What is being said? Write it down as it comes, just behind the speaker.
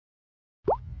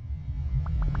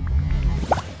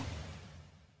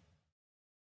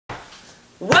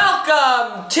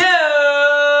Welcome to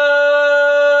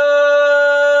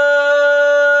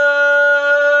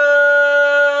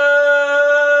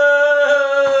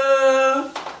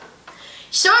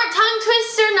Short Tongue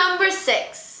Twister number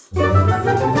 6.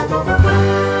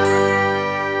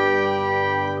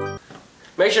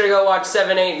 Make sure to go watch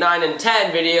 7, 8, 9, and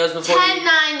 10 videos before 10,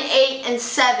 9, 8, and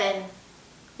 7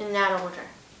 in that order.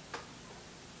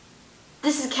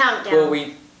 This is countdown. Well,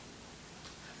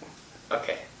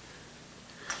 okay.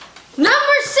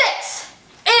 Number 6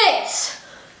 is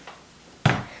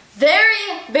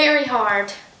very, very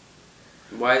hard.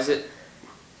 Why is it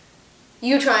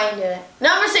You try and do it.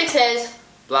 Number 6 is,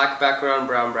 black background,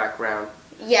 brown background?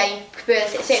 yeah, you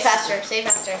say it faster. Say it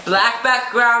faster. Black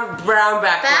background, brown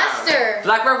background. Faster.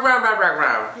 Black background, brown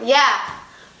background. Yeah.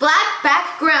 Black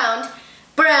background,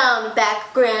 brown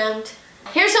background.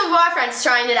 Here's some of our friends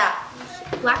trying it out.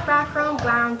 Black background,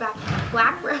 brown background.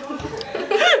 Black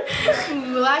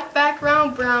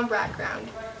background, brown background.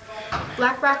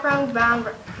 Black background, brown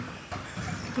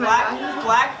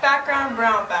Black background,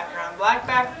 brown background. Black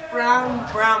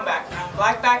background, brown background.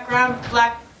 Black background,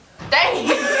 black. Dang!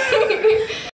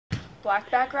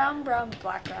 Black background, brown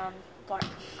background, black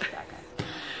background.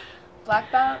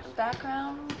 Black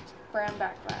background, brown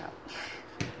background.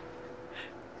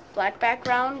 Black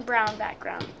background, brown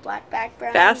background. Black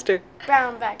background. Faster.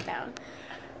 Brown background.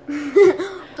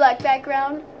 Black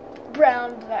background,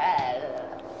 brown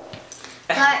background.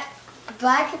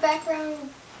 Black background,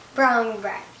 brown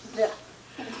background.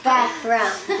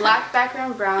 Black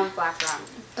background, brown background.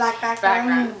 Black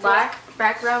Background. Black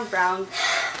background, brown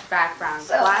background.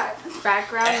 Black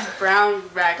background, brown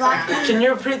background. Can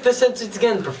you repeat the sentence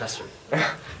again, Professor?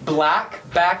 Black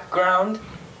background,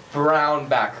 brown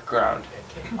background.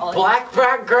 Black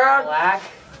background, Black,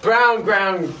 brown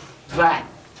ground, black.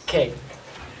 Okay.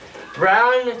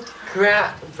 Brown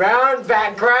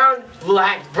background,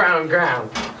 black brown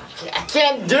ground. I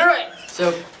can't do it.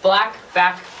 So black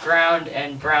background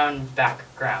and brown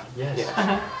background. Yes.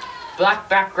 Black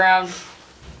background,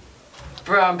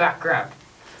 brown background.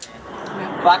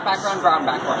 black background, brown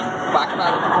background. Black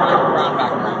background, brown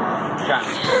background. Ground.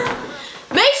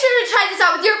 Make sure to try this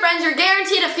out with your friends. You're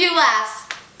guaranteed a few laughs.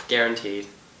 Guaranteed.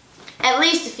 At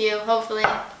least a few, hopefully.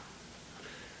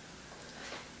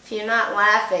 If you're not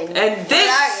laughing. And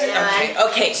this.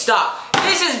 Okay, stop.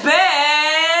 This has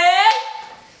been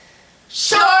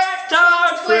Short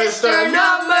Tongue Twister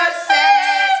number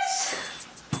 6.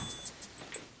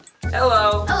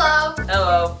 Hello. Hello.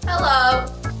 Hello. Hello.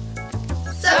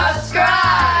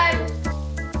 Subscribe.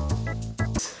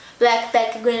 Black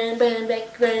background, brown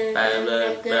background. Blah,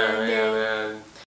 blah, blah, blah, blah.